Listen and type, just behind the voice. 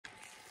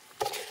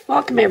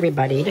Welcome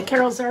everybody to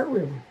Carol's Art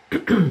Room.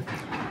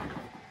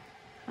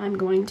 I'm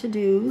going to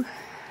do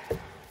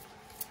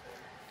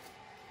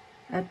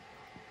a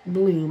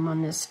bloom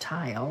on this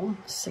tile,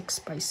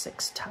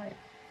 6x6 tile.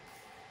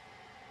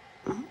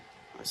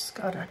 It's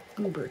got a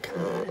goober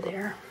coming out of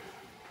there.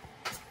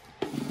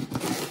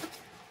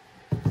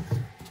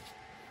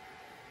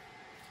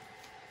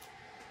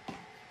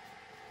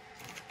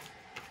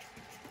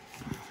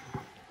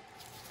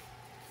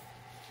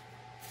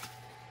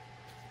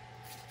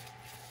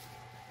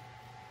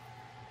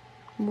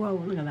 Whoa,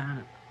 look at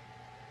that.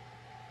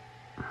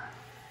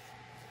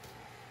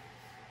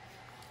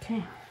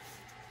 Okay.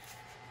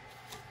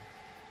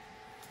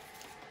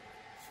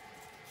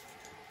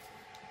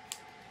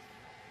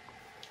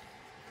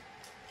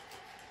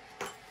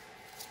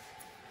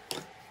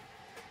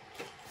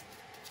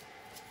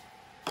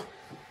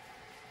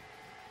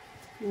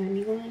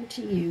 I'm going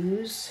to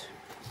use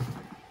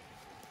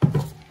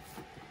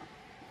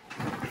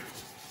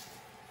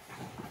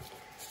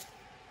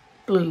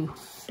blue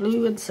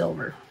and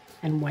silver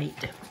and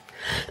white.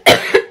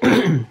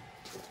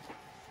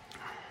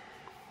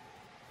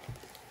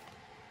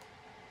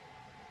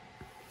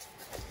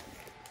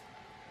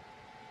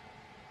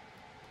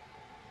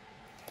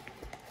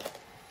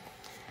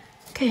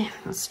 Okay,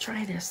 let's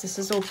try this. This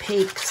is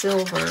opaque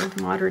silver,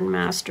 Modern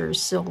Masters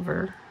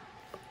silver.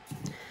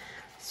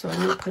 So I'm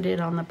going to put it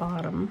on the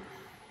bottom.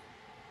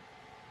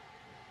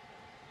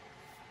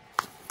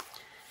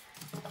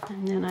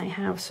 And then I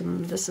have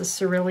some, this is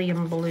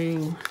cerulean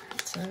blue.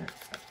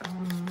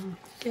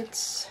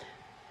 It's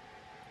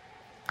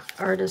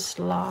Artist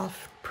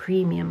Loft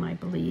Premium, I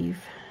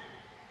believe.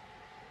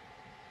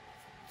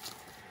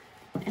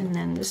 And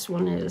then this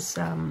one is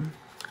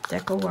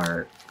Deco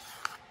Art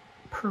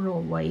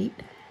Pearl White.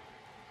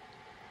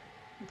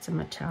 It's a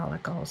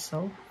metallic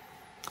also.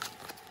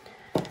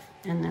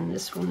 And then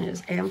this one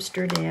is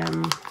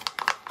Amsterdam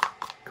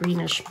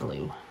Greenish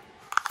Blue.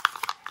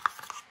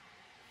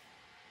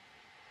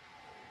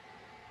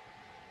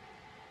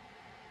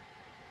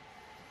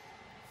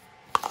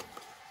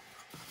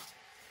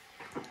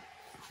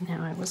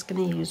 Now I was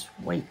going to use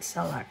white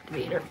cell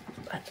activator,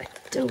 but I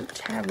don't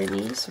have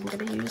any, so I'm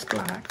going to use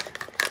black.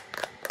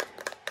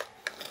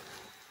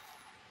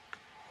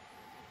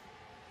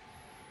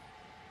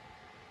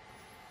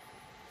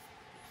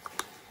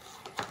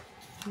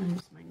 I'll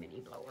use my mini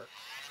blower.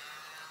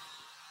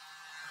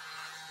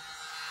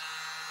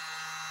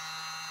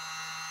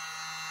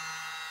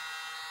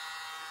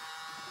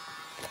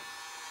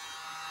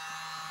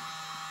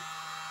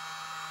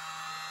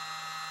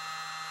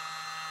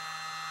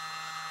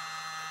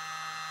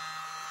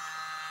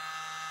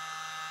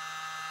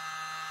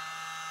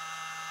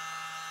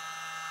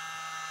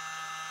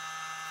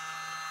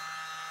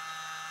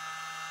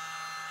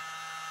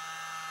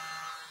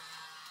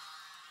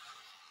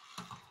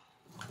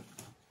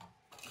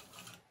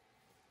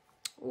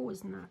 Oh,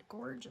 isn't that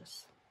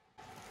gorgeous?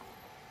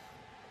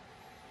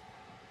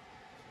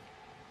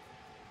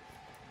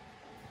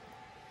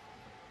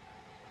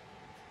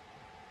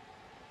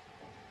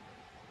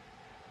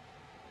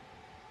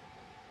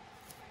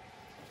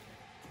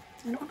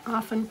 I don't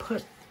often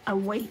put a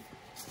white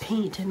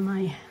paint in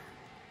my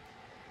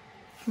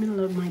middle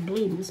of my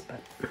blooms,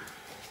 but it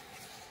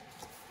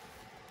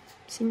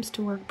seems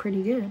to work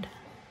pretty good.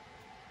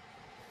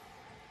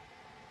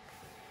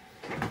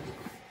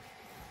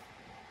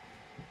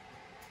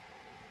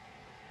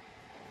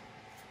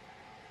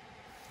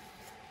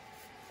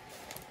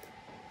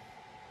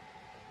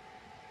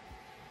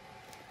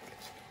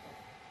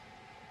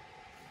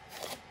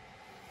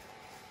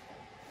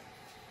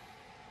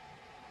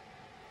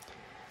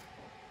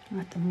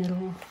 At the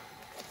middle.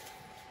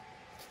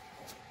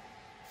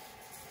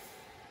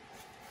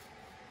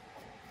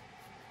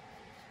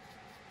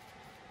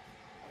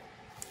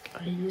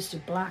 I used a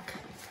black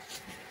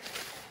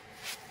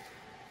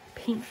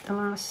paint, the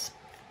last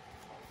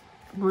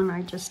one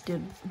I just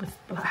did with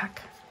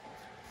black.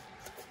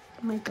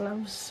 My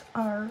gloves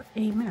are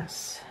a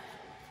mess.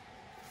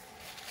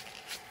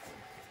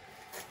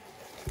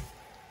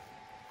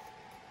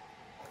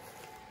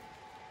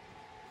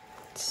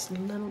 It's a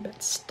little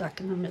bit stuck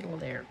in the middle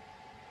there.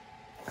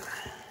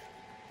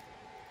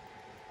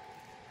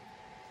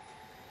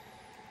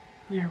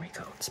 There we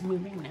go, it's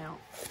moving now.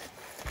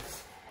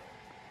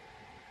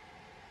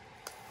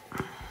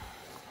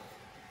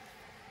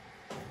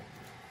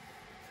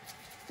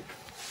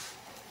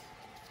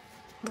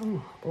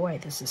 Oh boy,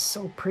 this is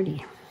so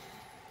pretty.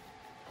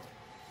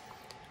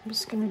 I'm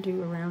just going to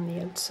do around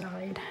the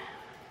outside.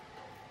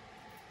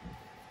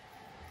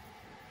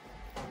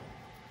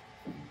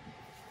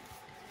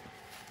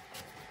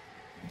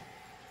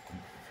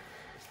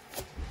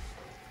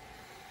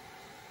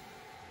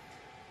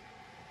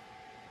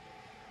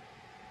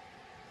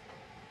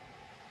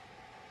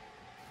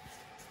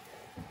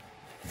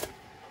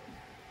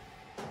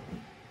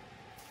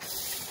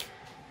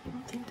 I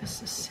don't think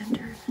this is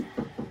centered.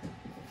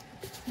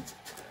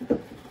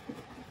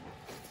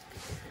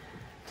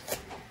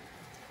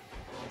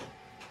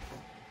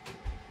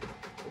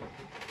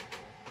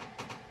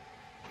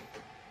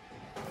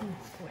 Oh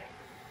boy.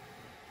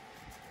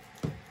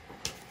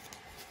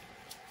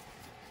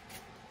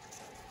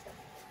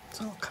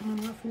 It's all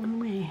coming off one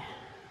way.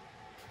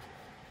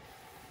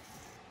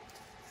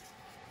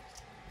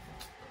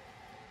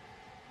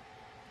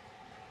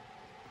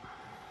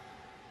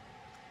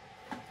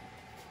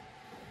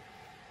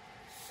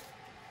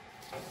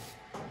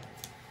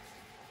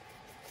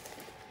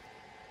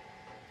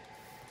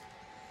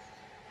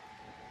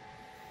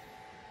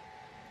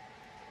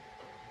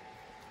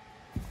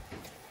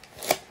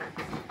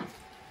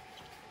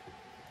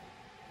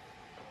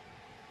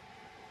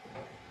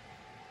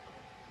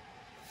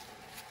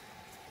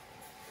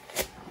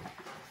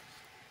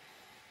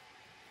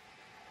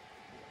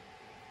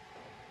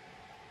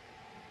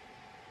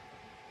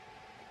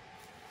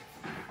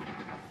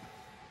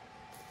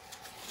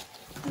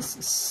 This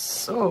is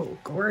so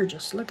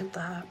gorgeous. Look at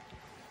that.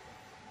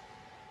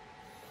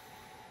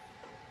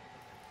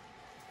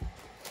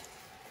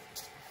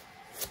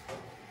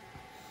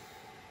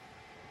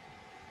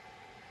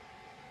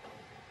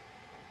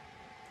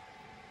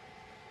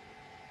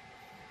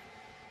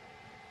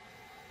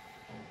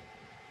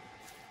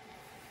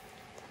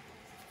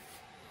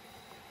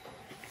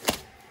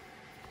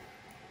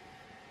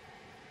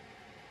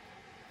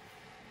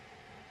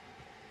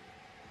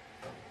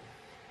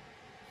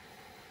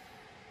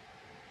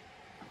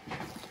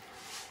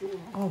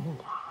 Oh,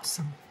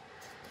 awesome.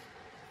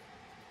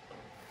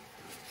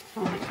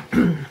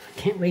 Oh,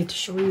 can't wait to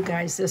show you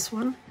guys this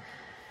one.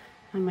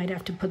 I might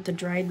have to put the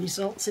dried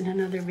results in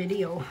another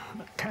video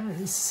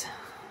because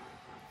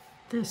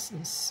this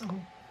is so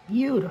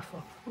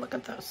beautiful. Look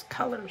at those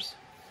colors.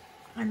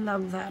 I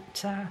love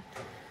that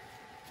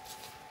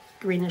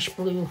greenish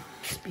blue.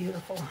 It's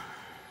beautiful.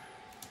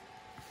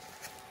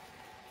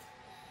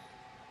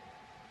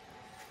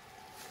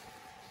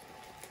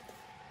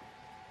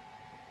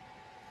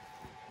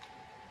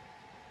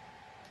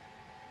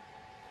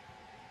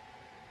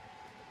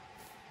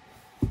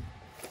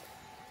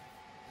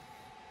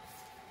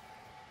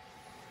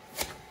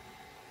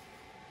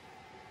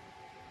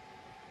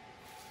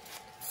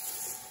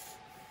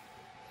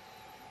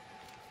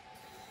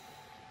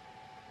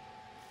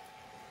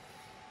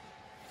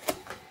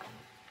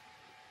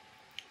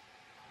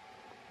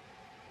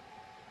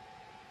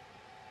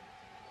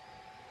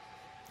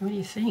 What do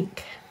you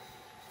think?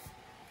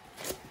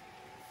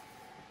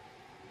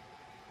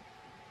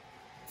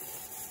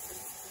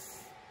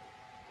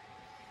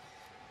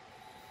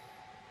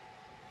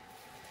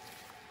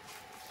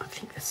 I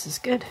think this is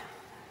good.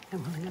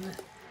 And we're gonna,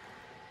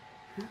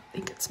 I don't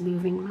think it's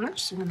moving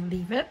much, so I'm gonna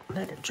leave it,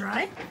 let it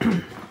dry.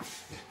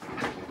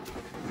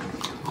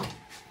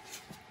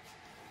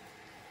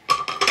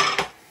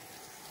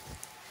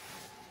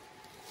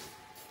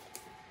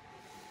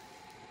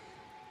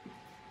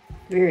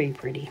 Very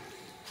pretty.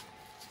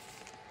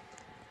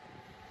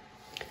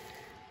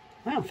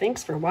 Wow,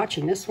 thanks for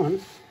watching this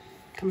one.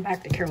 Come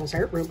back to Carol's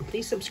Art Room.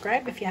 Please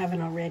subscribe if you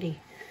haven't already.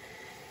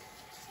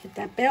 Hit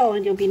that bell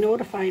and you'll be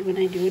notified when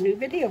I do a new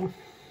video.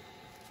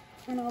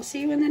 And I'll see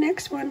you in the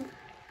next one.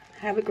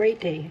 Have a great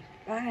day.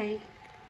 Bye.